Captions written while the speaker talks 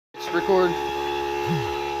Record.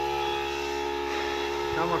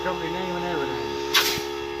 Tell my company name and everything.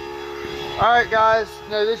 Alright guys,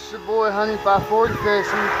 now this is your boy Honey 540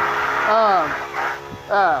 Fishing.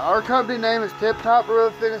 Our company name is Tip Top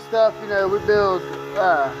Roofing and stuff. You know, we build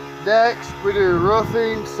decks, we do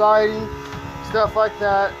roofing, siding, stuff like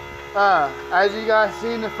that. As you guys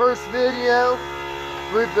seen in the first video,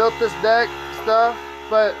 we built this deck stuff,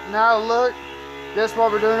 but now look, this is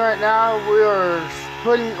what we're doing right now. We are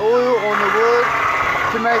putting oil on the wood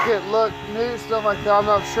to make it look new, stuff like that. I'm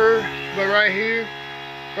not sure, but right here,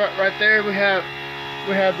 right there, we have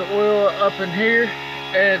the oil up in here,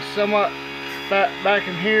 and somewhat back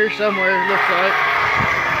in here somewhere, it looks like.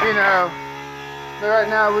 You know, but right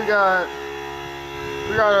now we got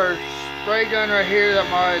our spray gun right here that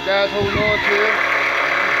my dad's holding on to.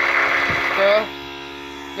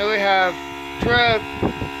 Then we have Trev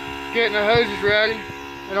getting the hoses ready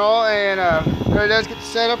and all, and there it does get the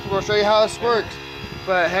setup. We're gonna show you how this works.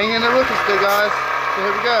 But hang in there with us still, guys. So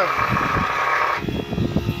here we go.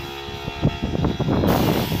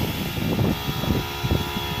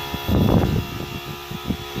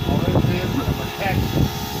 All this is to protect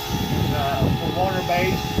for water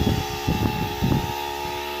base.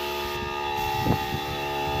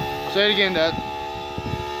 Say it again, Dad.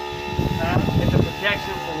 It's a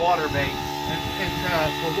protection for water base. It's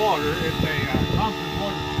for water. It's a Thompson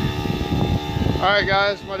water. Alright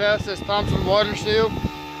guys, my dad says Thompson Water Seal.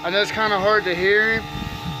 I know it's kind of hard to hear him.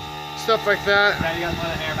 Stuff like that. Now you gotta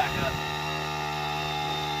let the air back up.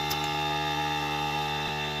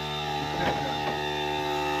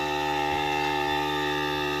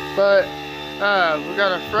 But we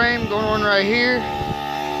got a frame going on right here.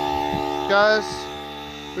 Guys,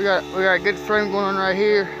 we got a good frame going on right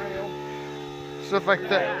here. Stuff like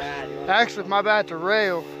that. Actually, my bad, the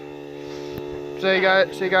rail. So you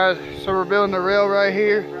guys, so we're building the rail right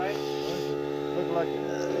here. Right? Look like it.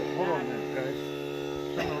 Hold on a minute, guys.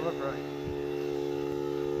 It's not gonna look right.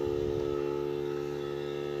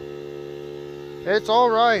 It's all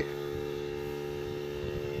right.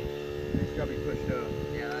 It's gotta be pushed up.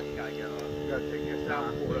 Yeah, that's gotta go up. You gotta take this out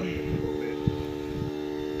and pull it up just a little bit.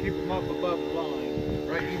 Keep them up above the line.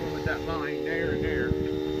 Right even with that line there and there.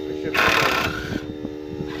 It should be good.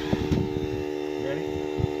 Ready?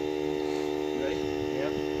 You ready?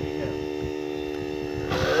 Yep. Here you go.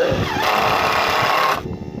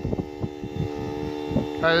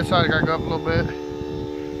 Alright, this side gotta go up a little bit.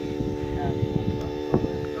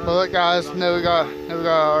 But look guys, now we got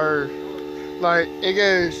our, like, it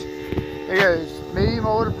goes me, my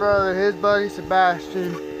older brother, his buddy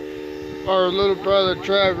Sebastian, our little brother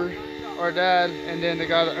Trevor, our dad, and then the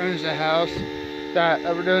guy that owns the house that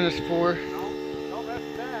we're doing this for.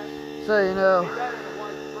 So you know,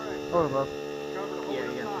 hold on, bub.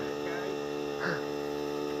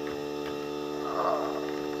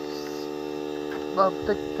 Bob,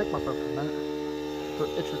 take my phone for a minute.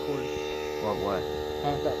 It's recording. What?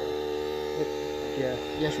 That way. Yeah,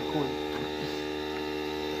 yes, recording.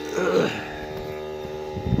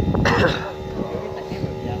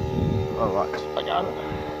 Oh, what? I got it.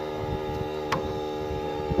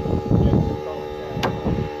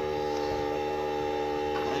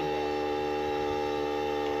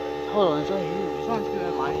 Hold on, it's right here. Just want to do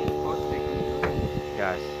that line.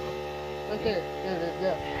 Guys. Right there.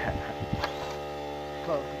 Yeah.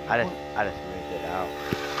 Close. I just moved it out.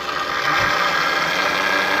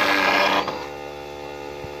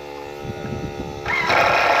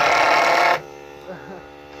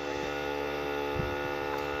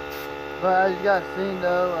 But as you guys seen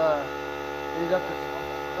though, he's up to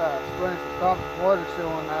spraying some Thompson Water Seal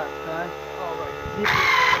on that thing. All right. Keep it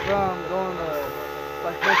from going to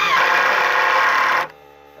like this,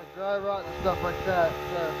 like dry rot and stuff like that.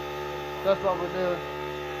 So that's what we're doing.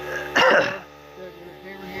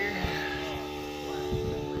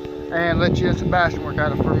 And let you and Sebastian work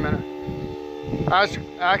at it for a minute. I should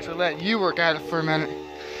actually let you work at it for a minute.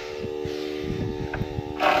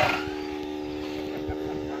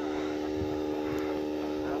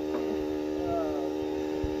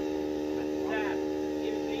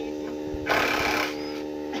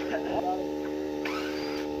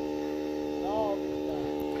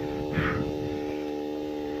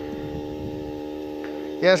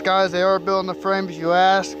 Yes guys, they are building the frame as you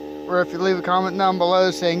asked, or if you leave a comment down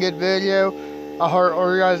below saying good video, I heart all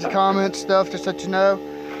your guys' comments, stuff, just let you know.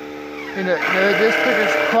 You know, this took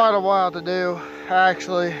us quite a while to do,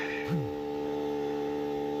 actually.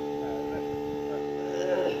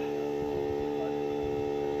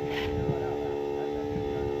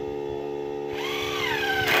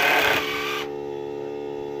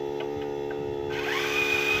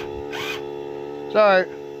 Sorry.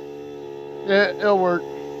 It'll work.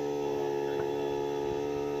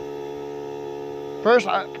 First,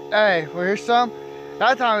 hey, well, here's some.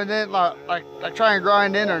 That time it didn't like try and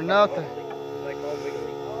grind in or nothing.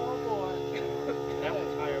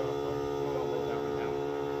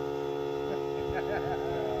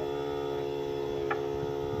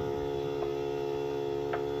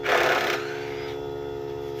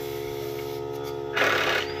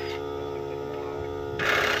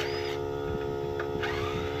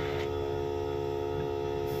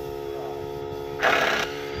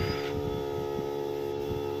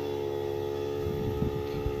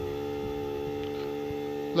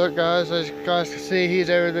 Look guys, as you guys can see, he's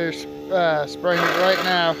over there spraying it right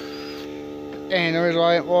now. And the reason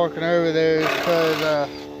why I ain't walking over there is because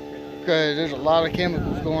there's a lot of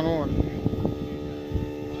chemicals going on.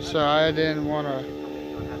 So I didn't want to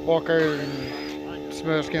walk over and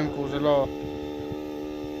smell those chemicals at all.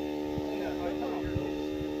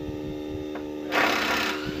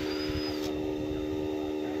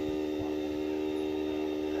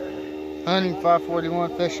 Hunting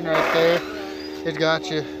 541 fishing right there. It's got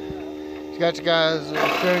you guys,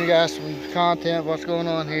 showing you guys some content, what's going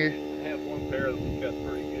on here. I have one pair that was cut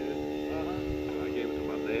pretty good. I gave it to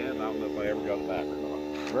my dad, and I don't know if I ever got it back or not.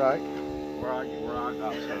 Right. Where I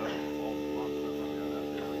got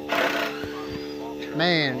stuff.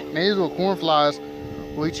 Man, these little corn flies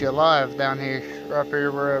will eat you alive down here, up here,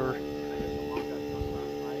 wherever.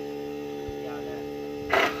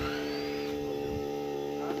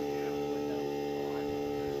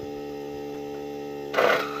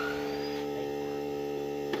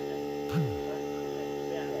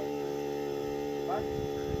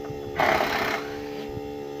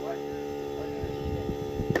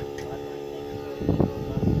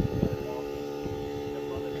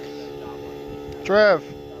 Trev,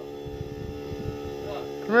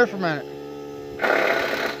 come here for a minute.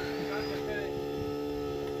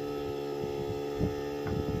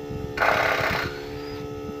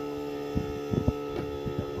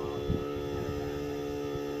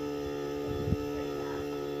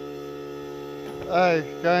 Hey,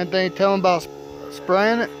 got anything to tell him about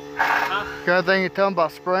spraying it? Huh? Got anything to tell him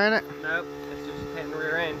about spraying it? Nope, it's just hitting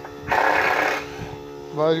rear end.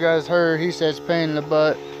 Well, as you guys heard, he said it's a pain in the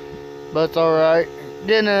butt. But it's alright.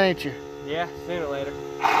 Didn't it, ain't you? Yeah, sooner or later.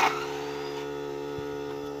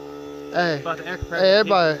 Hey, But the air compressor hey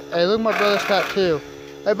everybody, hey, look at my brother's tattoo.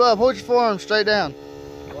 Hey bub, hold your forearm straight down.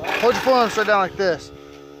 What? Hold your forearm straight down like this.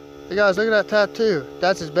 Hey guys, look at that tattoo.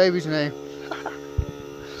 That's his baby's name.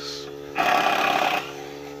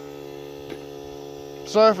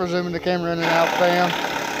 Sorry for zooming the camera in and out, fam.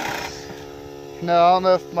 No, I don't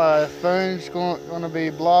know if my phone's going to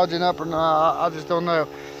be blodging up or not. I just don't know.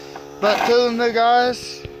 But to the new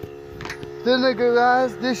guys,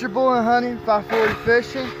 this your boy Hunting 540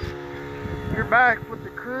 Fishing. You're back with the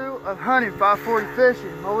crew of Hunting 540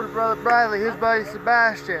 Fishing. My older brother Bradley, his buddy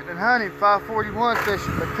Sebastian, and Hunting 541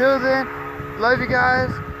 Fishing. But till then, love you guys,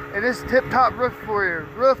 and this is Tip Top Roof for you.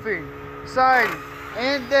 Roofing, siding,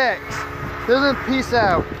 and decks. Till then, peace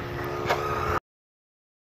out.